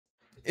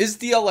Is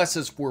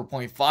DLSS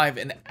 4.5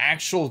 an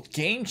actual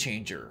game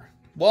changer?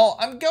 Well,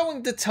 I'm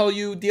going to tell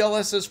you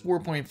DLSS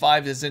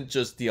 4.5 isn't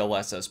just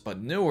DLSS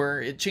but newer.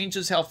 It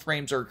changes how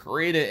frames are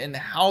created and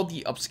how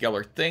the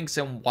upscaler thinks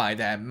and why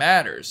that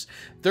matters.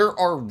 There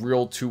are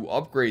real two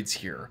upgrades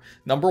here.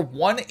 Number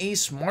one, a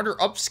smarter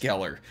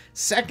upscaler.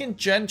 Second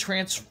gen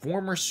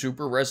transformer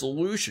super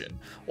resolution.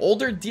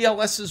 Older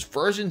DLSS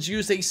versions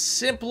used a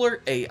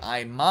simpler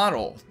AI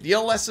model.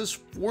 DLSS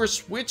 4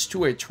 switched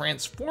to a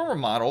transformer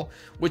model,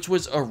 which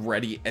was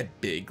already a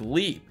big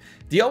leap.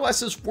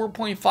 DLSS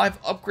 4.5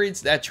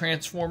 upgrades that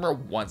transformer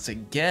once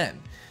again.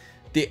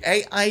 The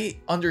AI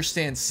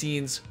understands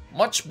scenes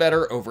much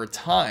better over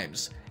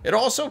times. It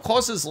also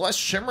causes less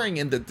shimmering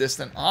into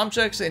distant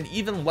objects and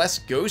even less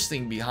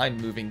ghosting behind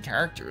moving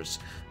characters.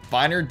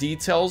 Finer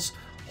details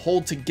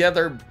hold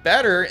together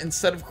better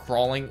instead of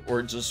crawling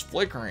or just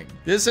flickering.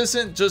 This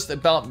isn't just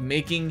about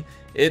making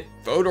it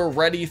photo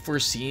ready for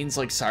scenes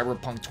like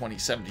Cyberpunk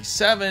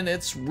 2077,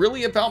 it's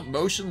really about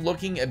motion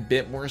looking a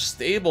bit more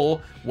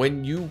stable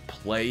when you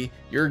play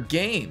your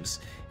games.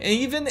 And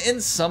even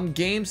in some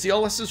games,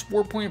 DLSS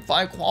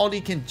 4.5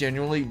 quality can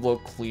genuinely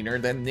look cleaner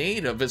than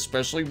native,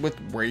 especially with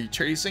ray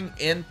tracing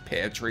and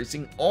pad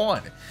tracing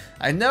on.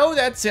 I know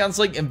that sounds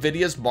like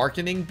Nvidia's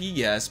marketing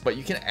BS, but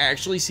you can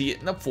actually see it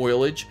in the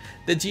foliage,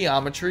 the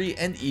geometry,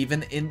 and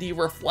even in the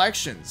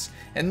reflections.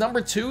 And number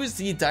two is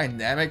the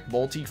dynamic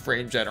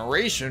multi-frame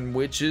generation,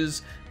 which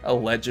is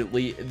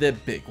allegedly the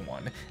big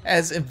one,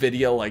 as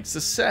Nvidia likes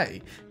to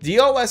say.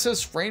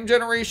 DLSS frame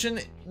generation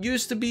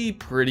used to be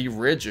pretty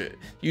rigid.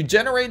 You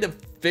generate a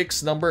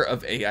fixed number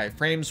of AI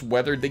frames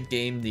whether the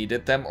game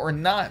needed them or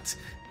not.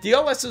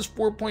 DLSS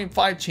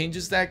 4.5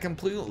 changes that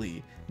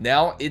completely.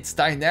 Now it's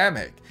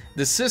dynamic.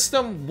 The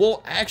system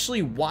will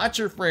actually watch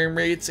your frame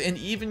rates and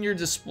even your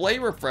display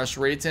refresh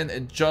rates and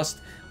adjust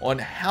on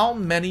how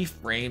many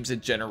frames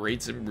it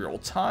generates in real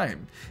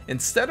time.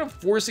 Instead of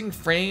forcing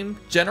frame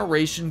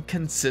generation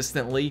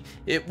consistently,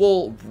 it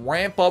will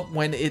ramp up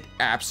when it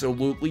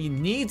absolutely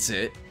needs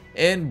it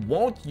and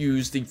won't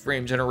use the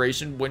frame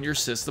generation when your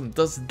system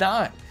does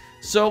not.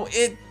 So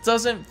it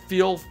doesn't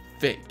feel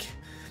fake.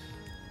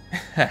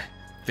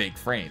 Fake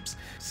frames.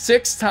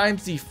 6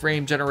 times the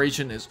frame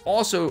generation is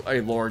also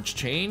a large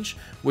change,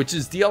 which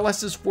is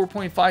DLSS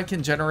 4.5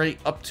 can generate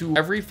up to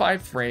every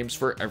 5 frames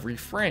for every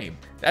frame.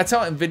 That's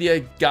how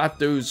Nvidia got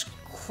those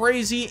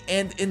crazy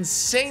and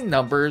insane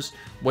numbers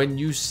when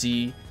you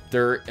see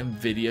their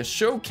Nvidia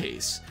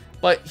showcase.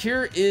 But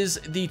here is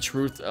the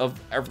truth of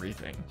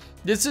everything.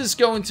 This is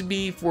going to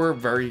be for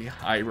very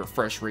high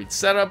refresh rate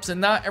setups,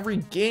 and not every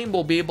game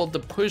will be able to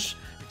push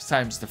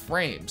times the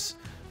frames.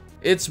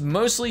 It's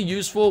mostly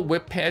useful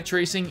with pad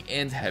tracing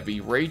and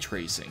heavy ray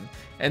tracing.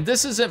 And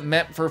this isn't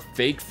meant for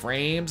fake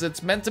frames,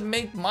 it's meant to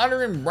make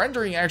modern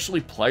rendering actually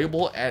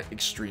playable at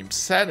extreme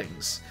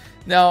settings.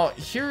 Now,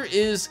 here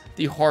is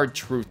the hard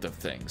truth of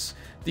things.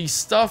 The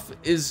stuff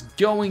is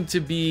going to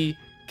be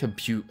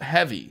compute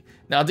heavy.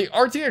 Now, the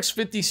RTX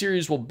 50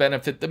 series will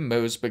benefit the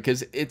most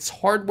because its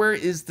hardware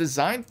is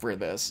designed for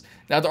this.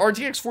 Now, the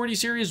RTX 40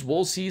 series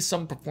will see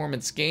some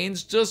performance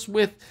gains just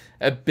with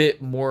a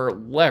bit more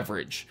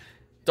leverage.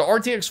 The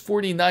RTX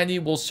 4090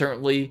 will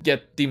certainly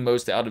get the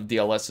most out of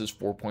DLSS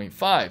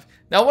 4.5.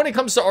 Now, when it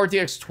comes to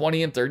RTX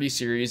 20 and 30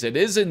 series, it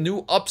is a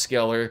new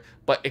upscaler,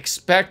 but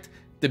expect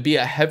to be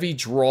a heavy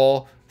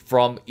draw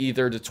from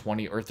either the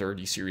 20 or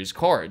 30 series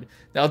card.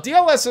 Now,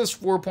 DLSS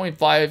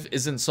 4.5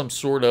 isn't some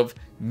sort of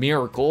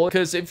miracle,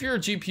 because if your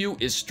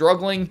GPU is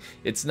struggling,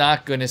 it's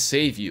not going to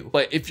save you.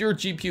 But if your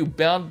GPU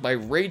bound by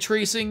ray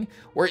tracing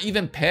or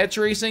even pad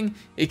tracing,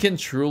 it can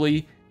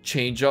truly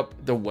change up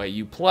the way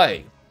you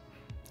play.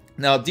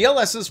 Now,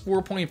 DLSS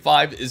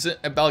 4.5 isn't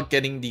about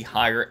getting the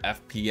higher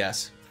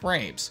FPS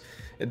frames,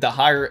 the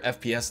higher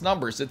FPS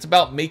numbers. It's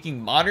about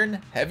making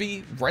modern,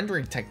 heavy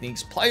rendering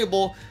techniques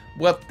playable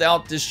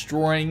without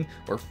destroying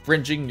or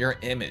fringing your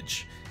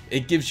image.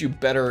 It gives you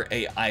better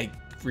AI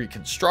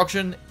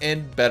reconstruction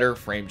and better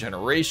frame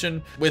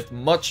generation with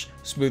much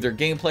smoother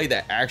gameplay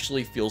that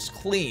actually feels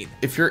clean.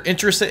 If you're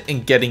interested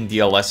in getting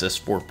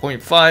DLSS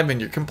 4.5 and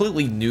you're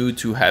completely new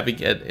to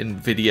having an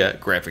Nvidia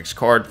graphics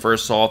card,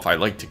 first off, I'd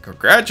like to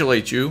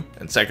congratulate you,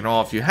 and second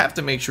off, you have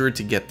to make sure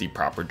to get the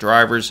proper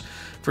drivers.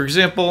 For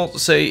example,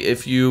 say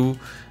if you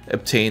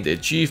obtained a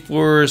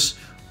GeForce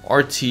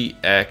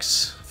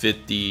RTX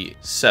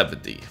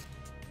 5070.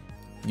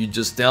 You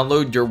just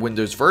download your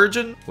Windows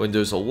version,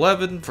 Windows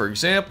 11 for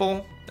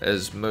example,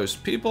 as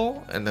most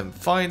people, and then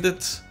find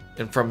it.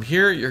 And from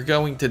here, you're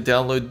going to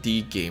download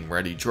the Game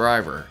Ready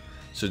driver.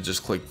 So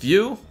just click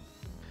View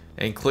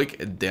and click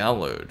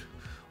Download.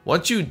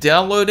 Once you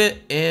download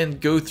it and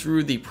go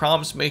through the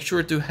prompts, make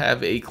sure to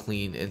have a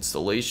clean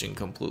installation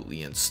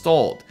completely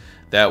installed.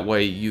 That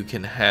way you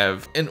can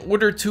have, in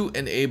order to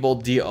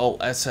enable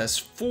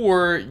DLSS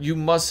 4, you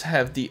must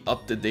have the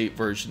up-to-date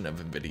version of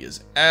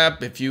Nvidia's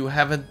app. If you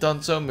haven't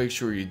done so, make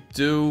sure you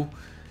do.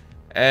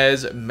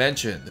 As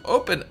mentioned,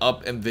 open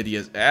up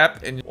Nvidia's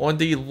app, and on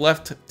the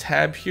left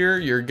tab here,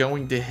 you're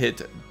going to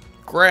hit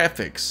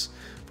graphics.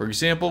 For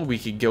example, we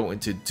could go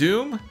into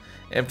Doom,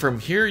 And from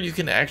here, you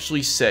can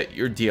actually set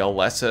your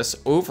DLSS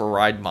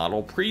override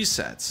model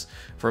presets.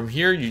 From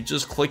here, you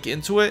just click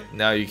into it.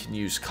 Now you can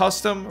use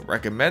custom,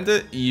 recommend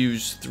it,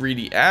 use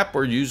 3D app,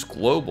 or use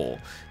global.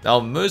 Now,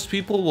 most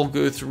people will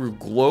go through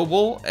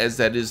global, as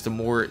that is the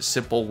more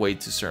simple way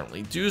to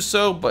certainly do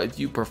so. But if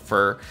you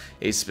prefer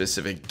a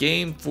specific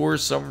game for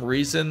some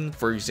reason,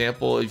 for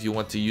example, if you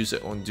want to use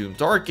it on Doom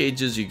Dark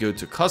Ages, you go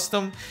to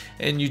custom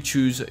and you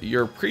choose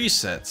your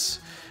presets.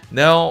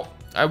 Now,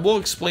 I will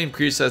explain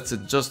presets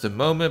in just a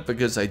moment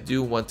because I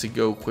do want to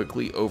go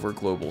quickly over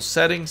global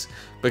settings,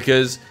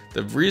 because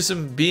the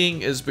reason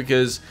being is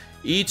because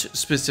each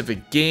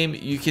specific game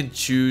you can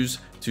choose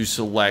to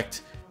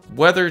select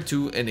whether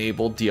to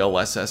enable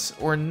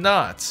DLSS or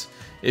not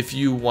if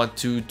you want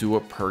to do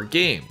it per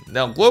game.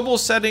 Now, global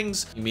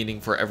settings, meaning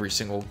for every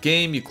single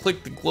game, you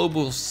click the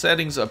global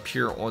settings up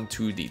here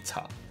onto the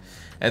top.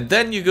 And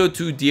then you go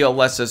to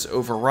DLSS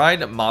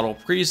override model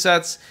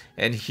presets,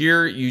 and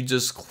here you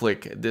just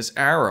click this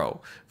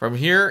arrow. From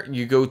here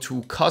you go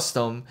to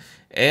custom,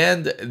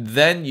 and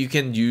then you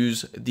can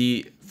use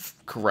the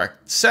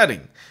correct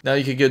setting. Now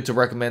you can go to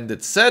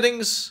recommended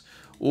settings,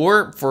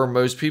 or for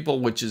most people,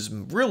 which is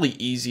really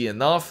easy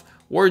enough,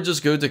 or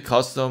just go to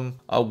custom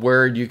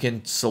where you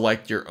can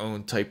select your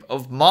own type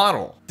of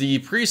model. The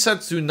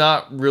presets do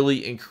not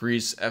really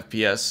increase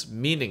FPS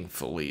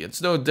meaningfully.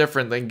 It's no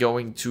different than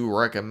going to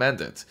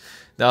recommended.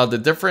 Now, the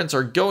difference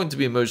are going to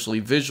be mostly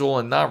visual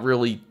and not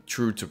really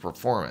true to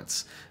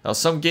performance. Now,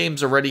 some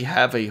games already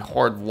have a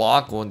hard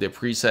lock on the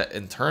preset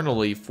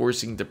internally,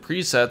 forcing the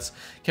presets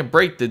can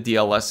break the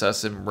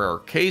DLSS in rare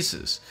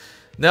cases.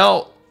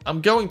 Now,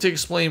 I'm going to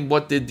explain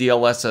what the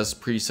DLSS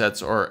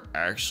presets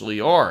actually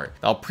are.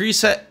 Now,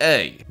 preset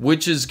A,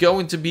 which is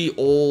going to be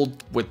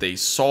old with a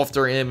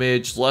softer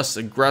image, less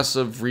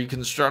aggressive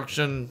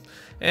reconstruction,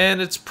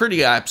 and it's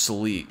pretty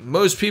obsolete.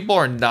 Most people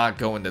are not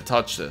going to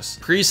touch this.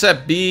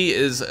 Preset B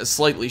is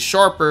slightly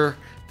sharper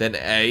than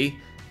A,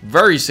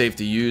 very safe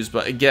to use,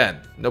 but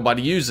again,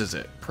 nobody uses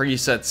it.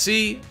 Preset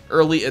C,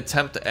 early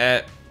attempt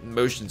at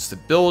motion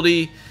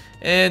stability,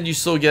 and you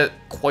still get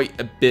quite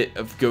a bit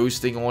of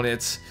ghosting on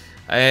it,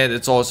 and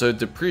it's also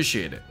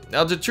depreciated.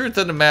 Now, the truth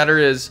of the matter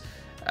is,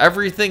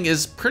 everything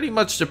is pretty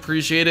much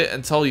depreciated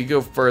until you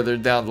go further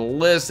down the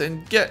list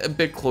and get a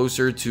bit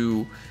closer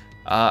to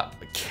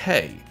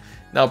K.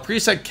 Now,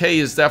 preset K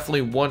is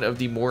definitely one of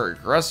the more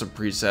aggressive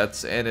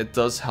presets, and it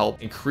does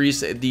help increase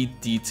the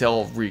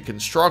detail of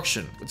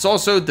reconstruction. It's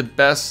also the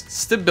best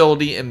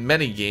stability in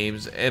many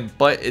games,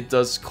 but it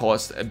does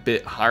cost a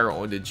bit higher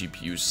on the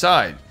GPU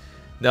side.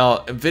 Now,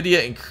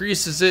 Nvidia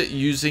increases it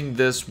using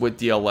this with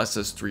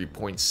DLSS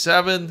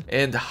 3.7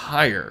 and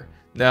higher.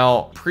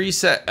 Now,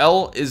 preset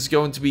L is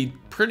going to be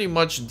pretty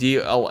much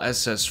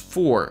DLSS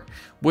 4,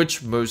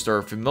 which most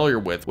are familiar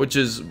with, which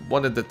is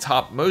one of the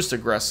top most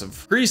aggressive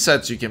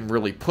presets you can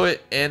really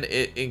put, and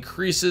it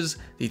increases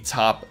the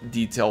top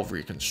detail of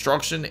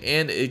reconstruction,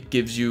 and it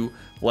gives you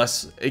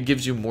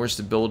more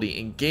stability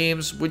in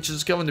games, which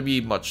is going to be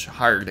much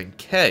higher than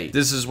K.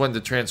 This is when the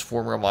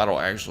transformer model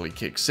actually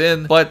kicks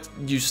in, but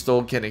you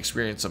still can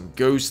experience some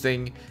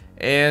ghosting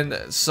and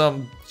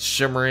some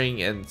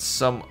shimmering and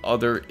some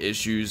other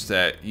issues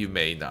that you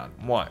may not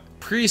want.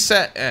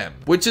 Preset M,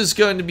 which is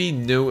going to be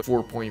new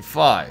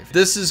 4.5.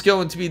 This is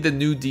going to be the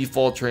new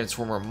default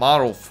transformer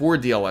model for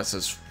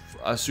DLSS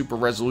Super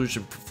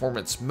Resolution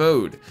Performance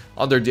mode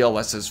under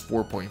DLSS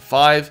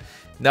 4.5.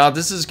 Now,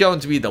 this is going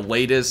to be the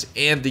latest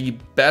and the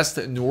best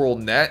neural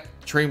net,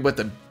 trained with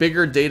a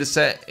bigger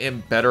dataset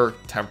and better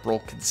temporal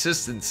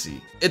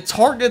consistency. It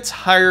targets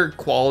higher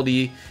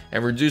quality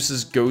and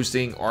reduces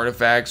ghosting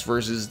artifacts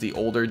versus the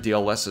older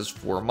DLSS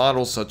 4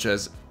 models such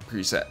as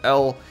preset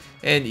L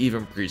and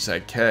even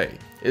preset K.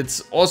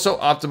 It's also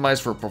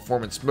optimized for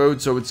performance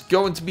mode, so it's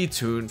going to be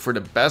tuned for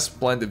the best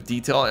blend of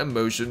detail and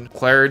motion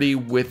clarity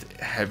with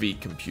heavy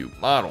compute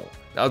model.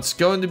 Now, it's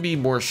going to be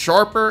more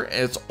sharper,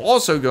 and it's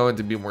also going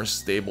to be more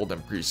stable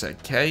than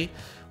preset K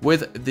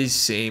with the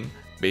same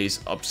base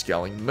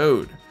upscaling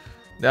mode.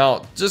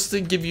 Now, just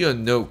to give you a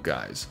note,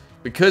 guys,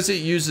 because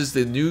it uses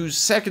the new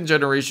second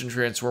generation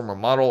transformer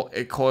model,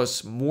 it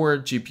costs more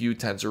GPU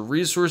tensor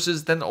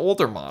resources than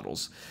older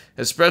models,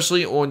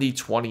 especially on the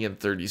 20 and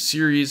 30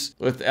 series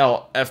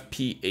without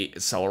FP8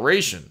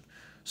 acceleration.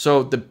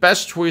 So the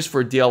best choice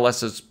for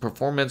DLSS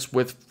performance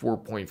with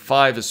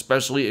 4.5,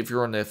 especially if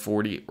you're on the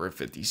 40 or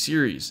 50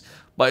 series.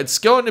 But it's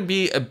going to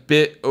be a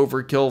bit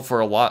overkill for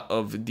a lot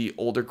of the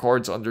older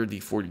cards under the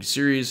 40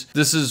 series.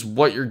 This is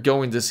what you're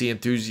going to see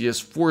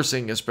enthusiasts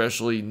forcing,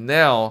 especially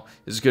now,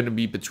 is going to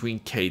be between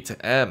K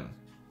to M.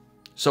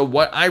 So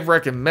what I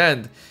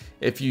recommend,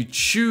 if you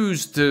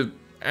choose to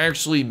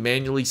actually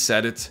manually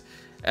set it,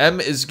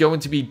 M is going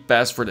to be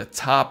best for the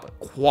top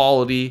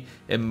quality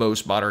in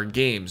most modern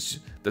games,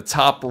 the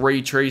top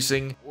ray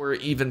tracing, or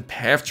even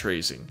path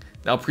tracing.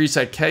 Now,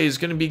 preset K is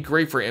going to be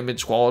great for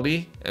image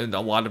quality and a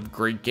lot of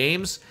great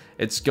games.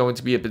 It's going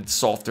to be a bit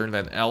softer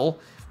than L,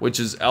 which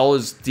is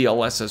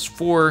DLSS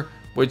 4,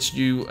 which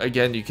you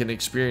can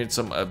experience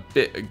a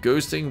bit of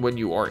ghosting when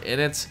you are in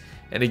it.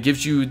 and it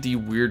gives you the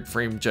weird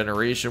frame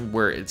generation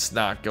where it's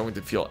not going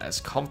to feel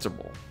as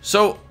comfortable.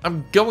 So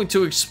I'm going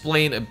to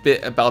explain a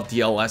bit about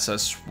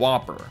DLSS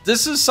Swapper.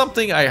 This is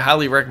something I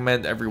highly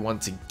recommend everyone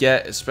to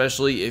get,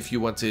 especially if you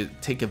want to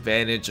take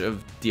advantage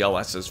of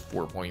DLSS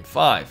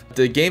 4.5.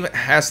 The game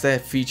has to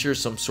feature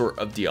some sort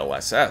of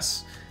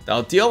DLSS.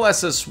 Now,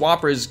 DLSS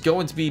Swapper is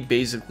going to be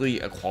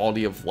basically a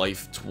quality of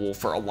life tool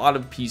for a lot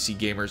of PC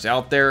gamers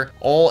out there.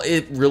 All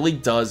it really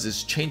does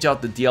is change out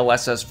the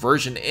DLSS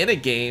version in a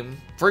game.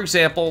 For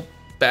example,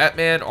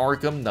 Batman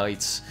Arkham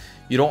Knights.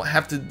 You don't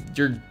have to,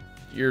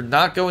 you're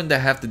not going to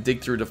have to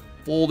dig through the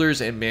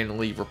folders and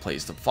manually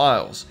replace the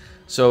files.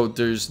 So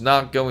there's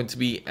not going to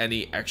be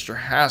any extra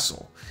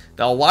hassle.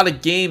 Now, a lot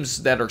of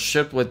games that are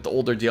shipped with the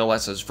older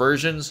DLSS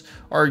versions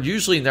are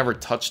usually never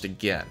touched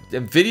again.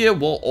 Nvidia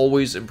will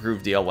always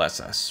improve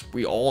DLSS.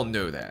 We all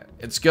know that.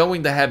 It's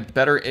going to have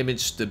better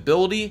image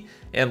stability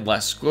and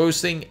less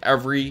ghosting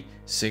every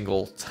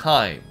single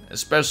time,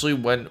 especially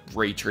when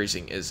ray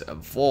tracing is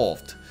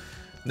involved.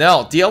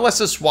 Now,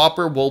 DLSS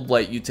Swapper will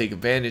let you take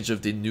advantage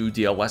of the new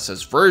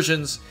DLSS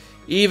versions,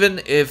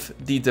 even if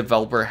the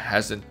developer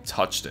hasn't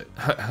touched it.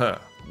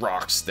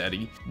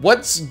 Rocksteady.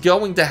 What's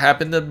going to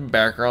happen in the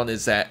background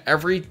is that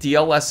every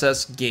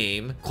DLSS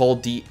game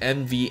called the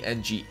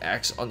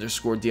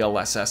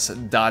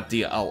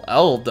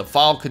NVNGX_DLSS.dll, the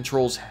file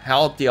controls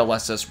how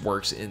DLSS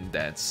works in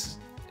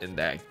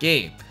that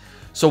game.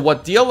 So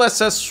what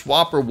DLSS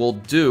Swapper will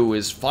do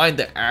is find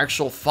the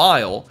actual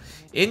file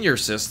in your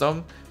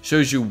system,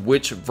 shows you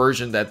which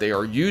version that they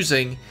are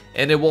using,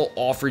 and it will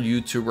offer you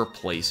to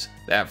replace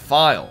that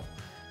file.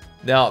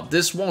 Now,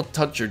 this won't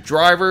touch your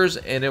drivers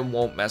and it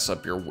won't mess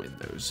up your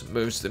Windows,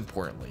 most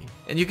importantly.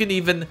 And you can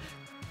even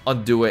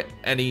undo it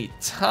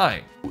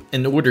anytime.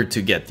 In order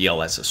to get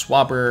DLSS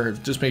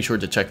Swapper, just make sure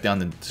to check down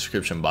the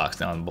description box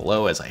down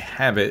below as I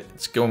have it.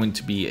 It's going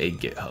to be a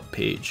GitHub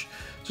page.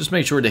 Just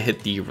make sure to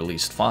hit the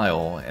released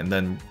file, and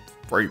then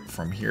right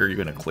from here,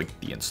 you're going to click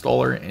the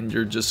installer and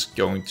you're just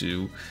going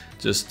to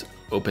just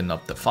open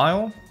up the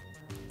file,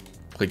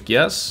 click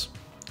yes,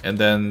 and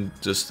then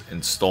just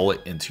install it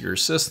into your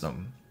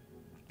system.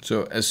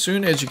 So as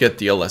soon as you get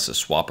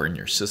DLSS Swapper in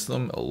your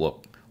system, it'll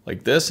look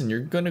like this, and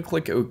you're going to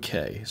click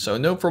OK. So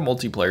note for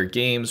multiplayer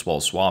games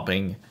while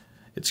swapping,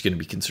 it's going to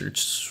be considered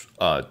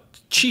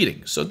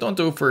cheating. So don't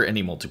do it for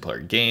any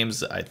multiplayer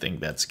games. I think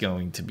that's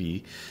going to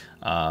be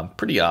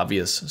pretty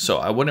obvious. So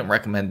I wouldn't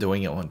recommend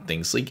doing it on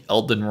things like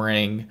Elden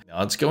Ring.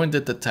 Now, it's going to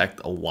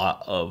detect a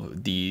lot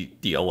of the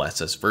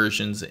DLSS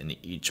versions in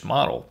each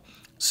model.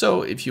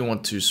 So if you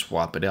want to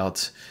swap it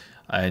out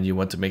and you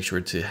want to make sure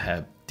to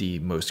have the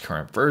most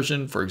current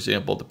version, for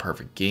example, the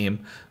perfect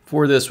game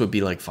for this would be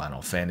like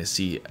Final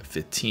Fantasy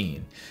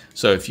 15.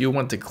 So if you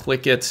want to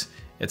click it,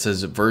 it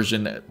says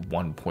version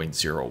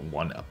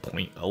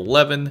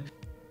 1.01.11.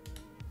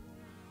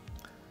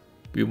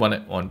 We want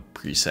it on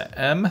preset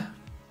M.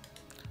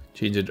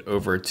 Change it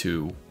over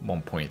to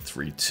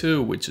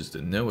 1.32, which is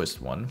the newest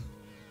one.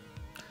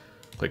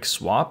 Click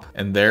swap,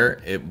 and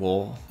there it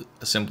will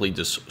simply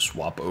just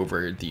swap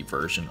over the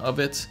version of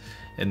it.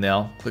 And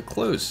now click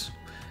close.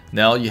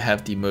 Now you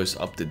have the most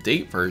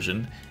up-to-date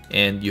version,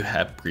 and you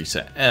have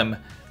preset M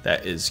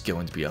that is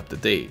going to be up to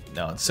date.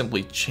 Now it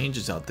simply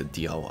changes out the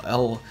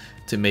DLL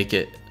to make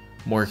it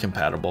more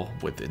compatible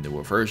with the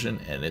newer version,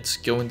 and it's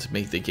going to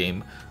make the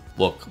game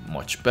look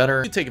much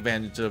better. You take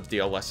advantage of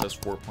DLSS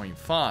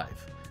 4.5.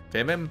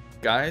 Fam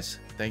guys,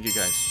 thank you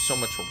guys so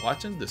much for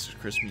watching. This is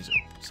Chris Mizo,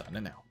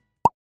 signing out.